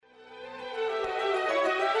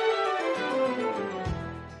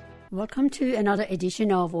Welcome to another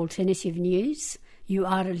edition of Alternative News. You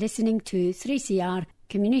are listening to 3CR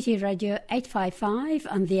Community Radio 855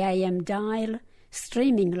 on the AM dial,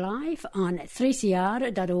 streaming live on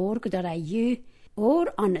 3cr.org.au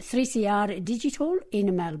or on 3CR Digital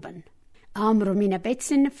in Melbourne. I'm Romina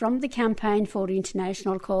Betson from the Campaign for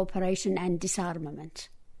International Cooperation and Disarmament.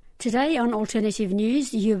 Today on Alternative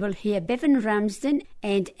News, you will hear Bevan Ramsden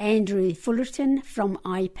and Andrew Fullerton from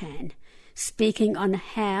IPAN, speaking on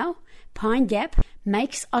how Pine Gap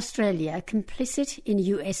makes Australia complicit in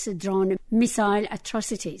US drone missile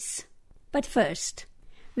atrocities. But first,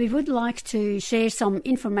 we would like to share some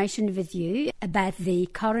information with you about the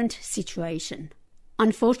current situation.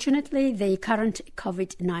 Unfortunately, the current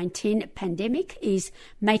COVID-19 pandemic is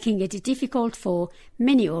making it difficult for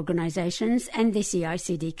many organisations and the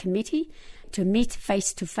CICD committee to meet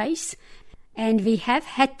face-to-face, and we have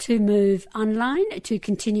had to move online to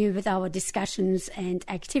continue with our discussions and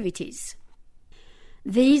activities.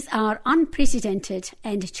 These are unprecedented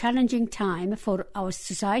and challenging times for our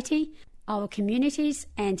society, our communities,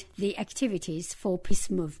 and the activities for peace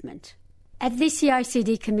movement. At the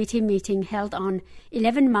CICD committee meeting held on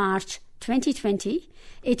 11 March 2020,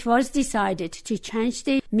 it was decided to change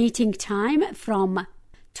the meeting time from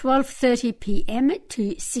 12:30 p.m.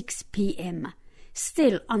 to 6 p.m.,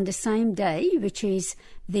 still on the same day, which is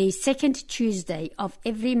the second Tuesday of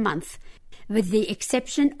every month, with the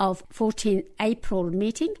exception of 14th April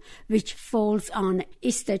meeting, which falls on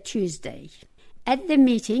Easter Tuesday. At the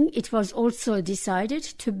meeting, it was also decided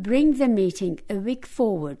to bring the meeting a week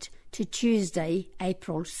forward to Tuesday,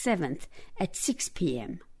 April 7th at 6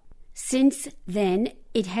 p.m. Since then,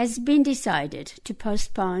 it has been decided to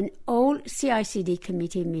postpone all CICD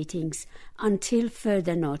committee meetings until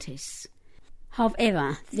further notice.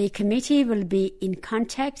 However, the committee will be in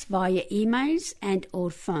contact via emails and or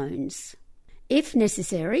phones. If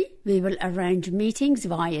necessary, we will arrange meetings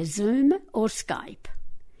via Zoom or Skype.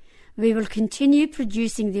 We will continue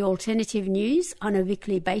producing the alternative news on a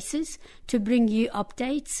weekly basis to bring you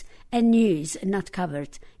updates and news not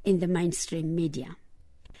covered in the mainstream media.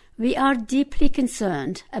 We are deeply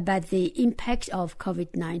concerned about the impact of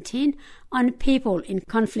COVID-19 on people in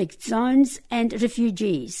conflict zones and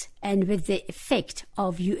refugees, and with the effect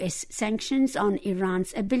of US sanctions on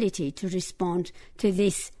Iran's ability to respond to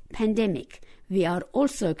this pandemic. We are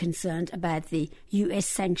also concerned about the US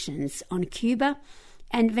sanctions on Cuba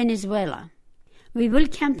and Venezuela. We will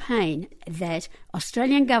campaign that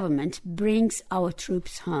Australian government brings our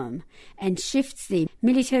troops home and shifts the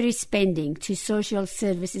military spending to social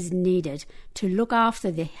services needed to look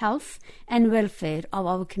after the health and welfare of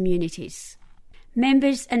our communities.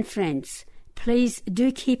 Members and friends, please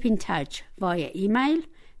do keep in touch via email,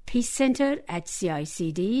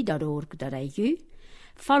 peacecenter@cicd.org.au,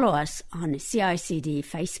 follow us on CICD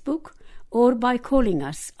Facebook, or by calling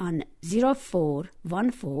us on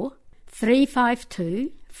 0414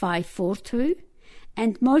 352 542,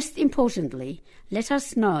 and most importantly, let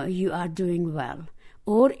us know you are doing well,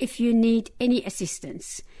 or if you need any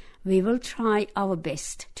assistance. We will try our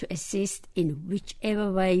best to assist in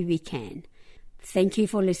whichever way we can. Thank you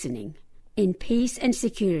for listening. In peace and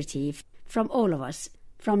security from all of us,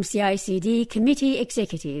 from CICD committee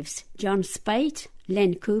executives John Spate,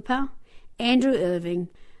 Len Cooper, Andrew Irving,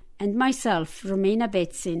 and myself, Romina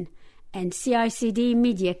Betson, and CICD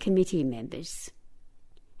Media Committee members.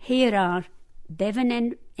 Here are Bevan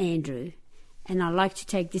and Andrew, and I'd like to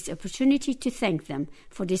take this opportunity to thank them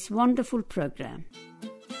for this wonderful program.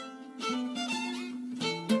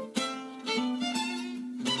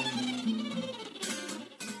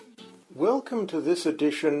 Welcome to this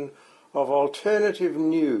edition of Alternative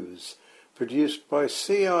News, produced by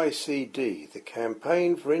CICD, the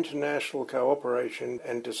Campaign for International Cooperation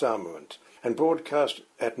and Disarmament, and broadcast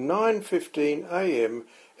at 9:15 a.m.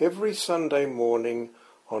 every Sunday morning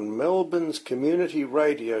on Melbourne's community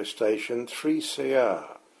radio station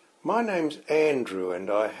 3CR. My name's Andrew, and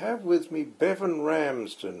I have with me Bevan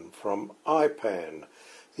Ramsden from IPAN,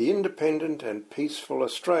 the Independent and Peaceful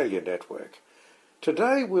Australia Network.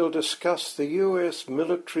 Today we'll discuss the US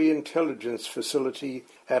military intelligence facility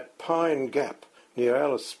at Pine Gap near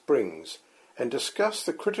Alice Springs, and discuss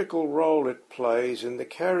the critical role it plays in the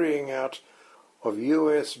carrying out of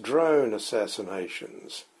US drone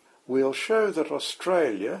assassinations. We'll show that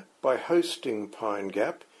Australia, by hosting Pine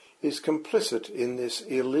Gap, is complicit in this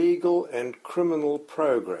illegal and criminal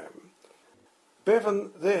program.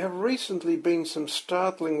 Bevan, there have recently been some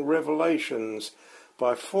startling revelations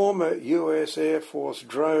by former US Air Force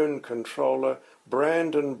drone controller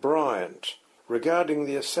Brandon Bryant regarding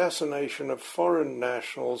the assassination of foreign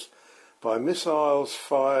nationals by missiles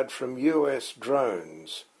fired from US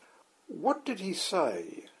drones. What did he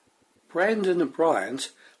say? Brandon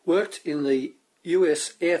Bryant worked in the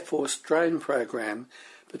US Air Force drone program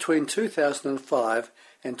between 2005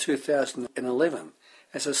 and 2011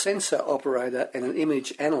 as a sensor operator and an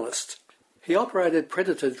image analyst. He operated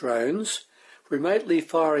Predator drones, remotely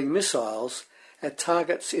firing missiles at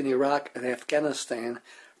targets in Iraq and Afghanistan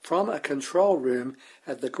from a control room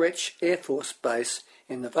at the Gretsch Air Force Base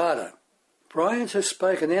in Nevada. Bryant has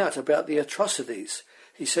spoken out about the atrocities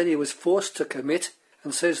he said he was forced to commit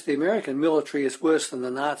and says the American military is worse than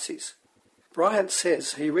the Nazis. Bryant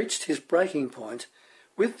says he reached his breaking point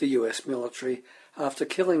with the US military after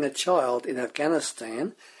killing a child in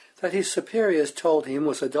Afghanistan that his superiors told him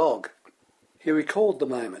was a dog. He recalled the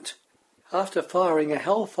moment. After firing a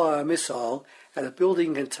Hellfire missile at a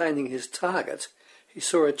building containing his target, he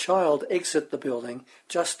saw a child exit the building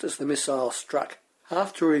just as the missile struck.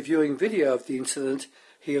 After reviewing video of the incident,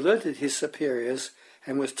 he alerted his superiors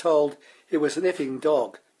and was told it was an effing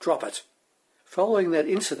dog, drop it. Following that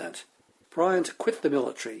incident, Bryant quit the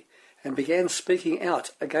military and began speaking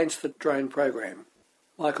out against the drone program.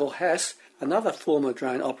 Michael Hass, another former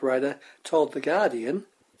drone operator, told The Guardian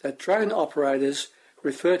that drone operators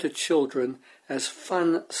refer to children as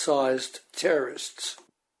fun-sized terrorists.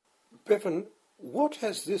 Bevan, what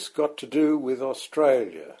has this got to do with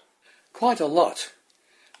Australia? Quite a lot,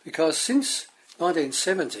 because since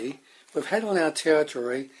 1970 we've had on our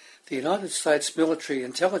territory the United States Military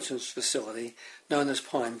Intelligence Facility known as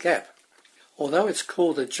Pine Gap. Although it's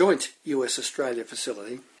called a joint US-Australia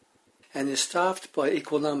facility and is staffed by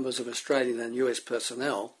equal numbers of Australian and US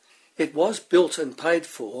personnel, it was built and paid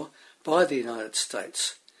for by the United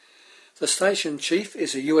States. The station chief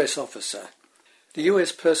is a US officer. The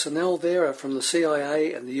US personnel there are from the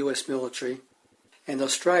CIA and the US military, and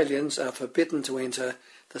Australians are forbidden to enter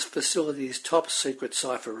the facility's top secret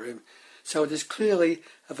cipher room, so it is clearly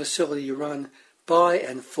a facility run by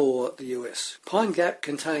and for the US. Pine Gap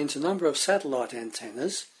contains a number of satellite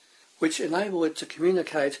antennas which enable it to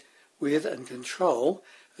communicate with and control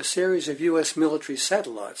a series of US military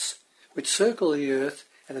satellites which circle the Earth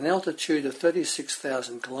at an altitude of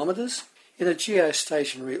 36,000 kilometres in a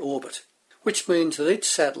geostationary orbit, which means that each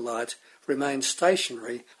satellite remains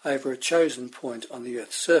stationary over a chosen point on the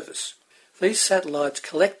Earth's surface. These satellites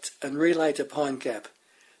collect and relay to Pine Gap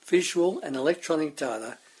visual and electronic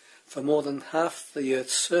data for more than half the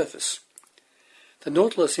Earth's surface. The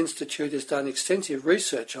Nautilus Institute has done extensive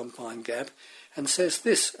research on Pine Gap and says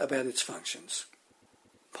this about its functions.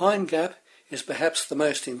 Pine Gap is perhaps the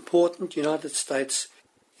most important United States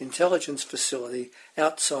intelligence facility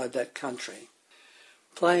outside that country,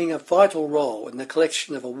 playing a vital role in the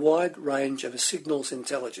collection of a wide range of signals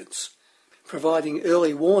intelligence, providing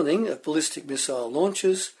early warning of ballistic missile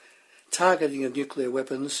launches, targeting of nuclear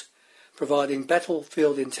weapons, providing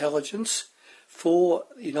battlefield intelligence for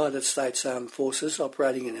United States Armed Forces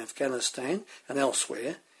operating in Afghanistan and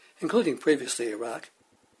elsewhere, including previously Iraq,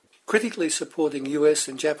 critically supporting US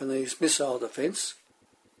and Japanese missile defence,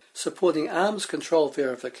 supporting arms control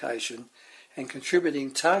verification, and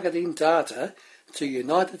contributing targeting data to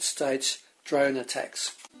United States drone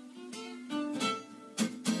attacks.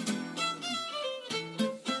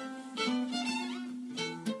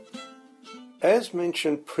 As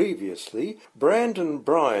mentioned previously, Brandon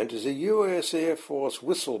Bryant is a US Air Force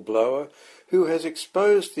whistleblower who has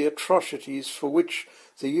exposed the atrocities for which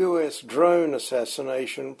the US drone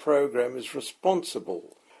assassination program is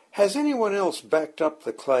responsible. Has anyone else backed up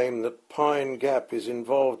the claim that Pine Gap is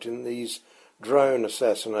involved in these drone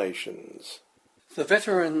assassinations? The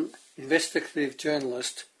veteran investigative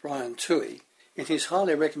journalist Brian Toohey, in his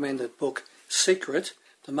highly recommended book Secret,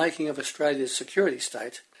 The Making of Australia's Security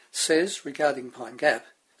State, says regarding Pine Gap,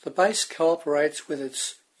 the base cooperates with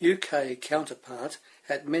its UK counterpart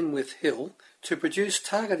at Menwith Hill to produce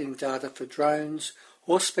targeting data for drones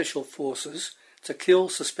or special forces to kill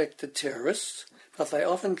suspected terrorists, but they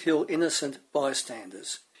often kill innocent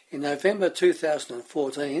bystanders. In November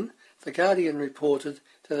 2014, The Guardian reported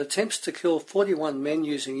that attempts to kill 41 men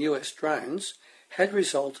using US drones had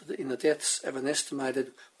resulted in the deaths of an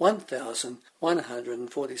estimated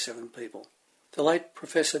 1,147 people. The late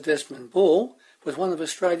Professor Desmond Ball was one of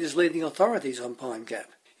Australia's leading authorities on Pine Gap.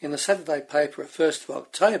 In the Saturday paper of 1st of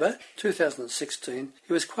October 2016,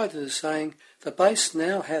 he was quoted as saying, "The base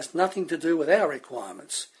now has nothing to do with our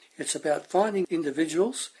requirements. It's about finding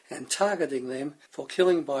individuals and targeting them for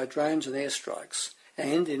killing by drones and airstrikes,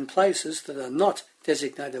 and in places that are not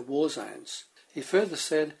designated war zones." He further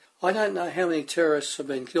said, "I don't know how many terrorists have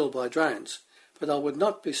been killed by drones, but I would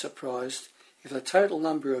not be surprised if the total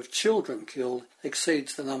number of children killed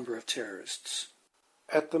exceeds the number of terrorists."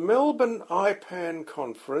 At the Melbourne IPAN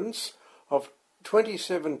conference of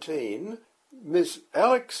 2017, Ms.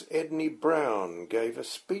 Alex Edney Brown gave a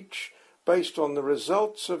speech based on the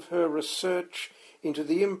results of her research into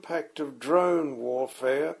the impact of drone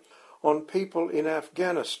warfare on people in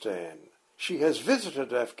Afghanistan. She has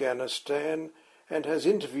visited Afghanistan and has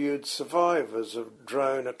interviewed survivors of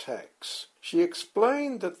drone attacks. She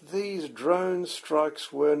explained that these drone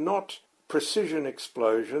strikes were not precision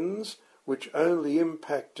explosions, which only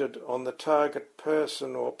impacted on the target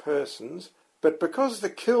person or persons, but because the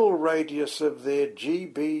kill radius of their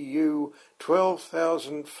GBU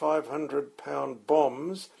 12,500 pound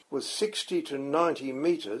bombs was 60 to 90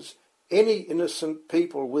 metres, any innocent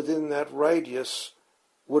people within that radius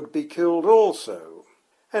would be killed also.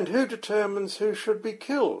 And who determines who should be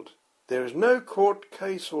killed? There is no court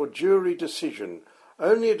case or jury decision,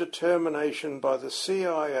 only a determination by the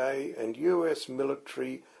CIA and US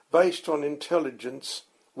military based on intelligence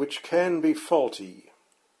which can be faulty.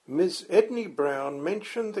 Ms. Edney Brown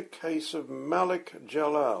mentioned the case of Malik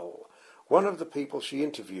Jalal, one of the people she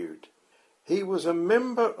interviewed. He was a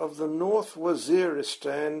member of the North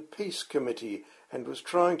Waziristan Peace Committee and was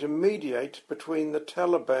trying to mediate between the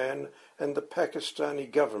Taliban and the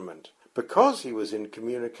Pakistani government. Because he was in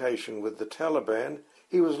communication with the Taliban,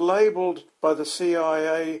 he was labelled by the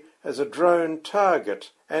CIA as a drone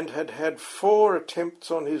target and had had 4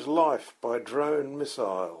 attempts on his life by drone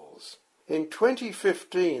missiles. In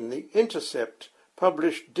 2015, The Intercept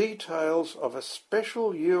published details of a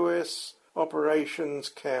special US operations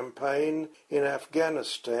campaign in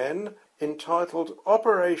Afghanistan entitled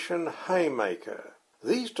Operation Haymaker.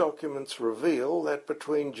 These documents reveal that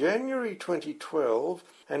between January 2012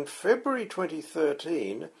 and February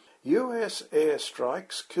 2013, US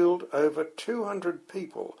airstrikes killed over 200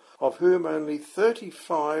 people, of whom only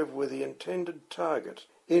 35 were the intended target.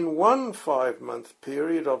 In one 5-month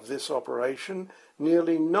period of this operation,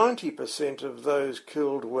 nearly 90% of those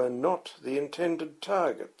killed were not the intended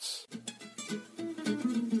targets.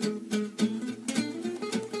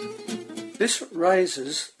 This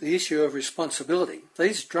raises the issue of responsibility.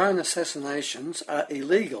 These drone assassinations are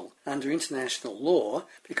illegal under international law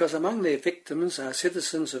because among their victims are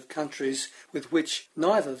citizens of countries with which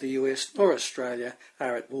neither the US nor Australia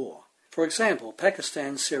are at war. For example,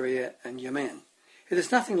 Pakistan, Syria and Yemen. It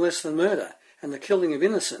is nothing less than murder, and the killing of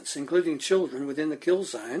innocents, including children within the kill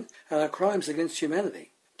zone, are crimes against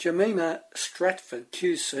humanity. Jemima Stratford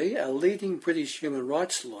QC, a leading British human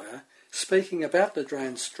rights lawyer, speaking about the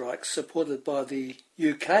drone strikes supported by the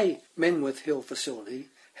UK Menwith Hill facility,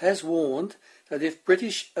 has warned that if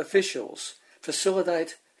British officials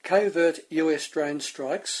facilitate covert US drone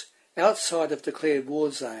strikes outside of declared war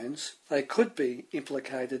zones, they could be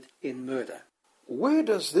implicated in murder. Where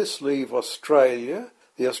does this leave Australia,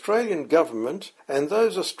 the Australian government, and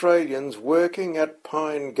those Australians working at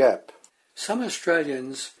Pine Gap? Some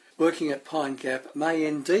Australians working at Pine Gap may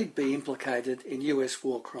indeed be implicated in US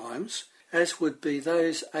war crimes, as would be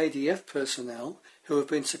those ADF personnel who have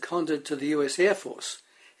been seconded to the US Air Force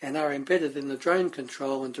and are embedded in the Drone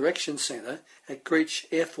Control and Direction Centre at Creech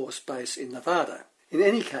Air Force Base in Nevada. In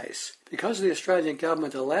any case, because the Australian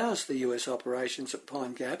government allows the US operations at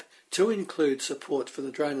Pine Gap to include support for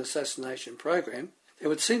the drone assassination program, there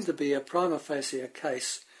would seem to be a prima facie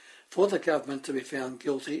case for the government to be found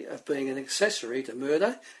guilty of being an accessory to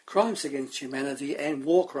murder, crimes against humanity and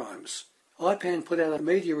war crimes. IPAN put out a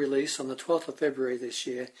media release on the 12th of February this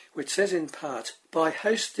year, which says in part, by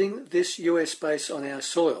hosting this US base on our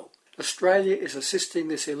soil, Australia is assisting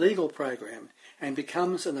this illegal program and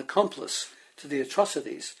becomes an accomplice to the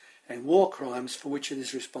atrocities and war crimes for which it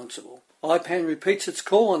is responsible. IPAN repeats its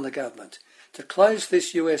call on the government to close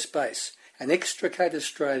this US base and extricate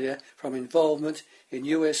Australia from involvement in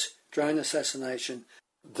US drone assassination.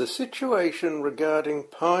 The situation regarding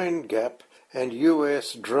Pine Gap and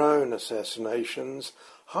US drone assassinations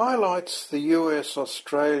highlights the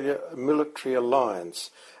US-Australia military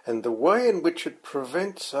alliance and the way in which it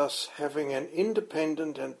prevents us having an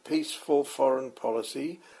independent and peaceful foreign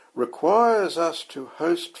policy, requires us to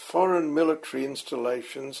host foreign military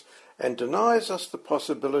installations, and denies us the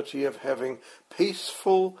possibility of having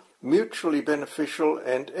peaceful, mutually beneficial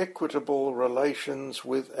and equitable relations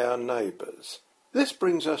with our neighbours. This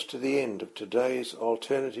brings us to the end of today's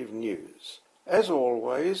alternative news. As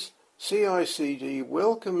always, CICD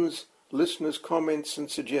welcomes listeners' comments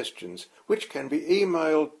and suggestions, which can be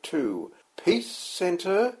emailed to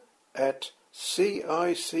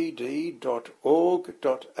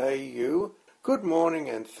peacecenter@cicd.org.au. Good morning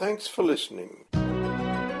and thanks for listening.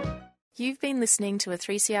 You've been listening to a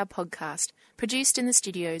 3CR podcast produced in the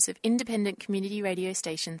studios of independent community radio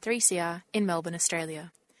station 3CR in Melbourne,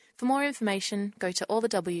 Australia. For more information, go to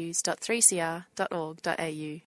allthews.3cr.org.au.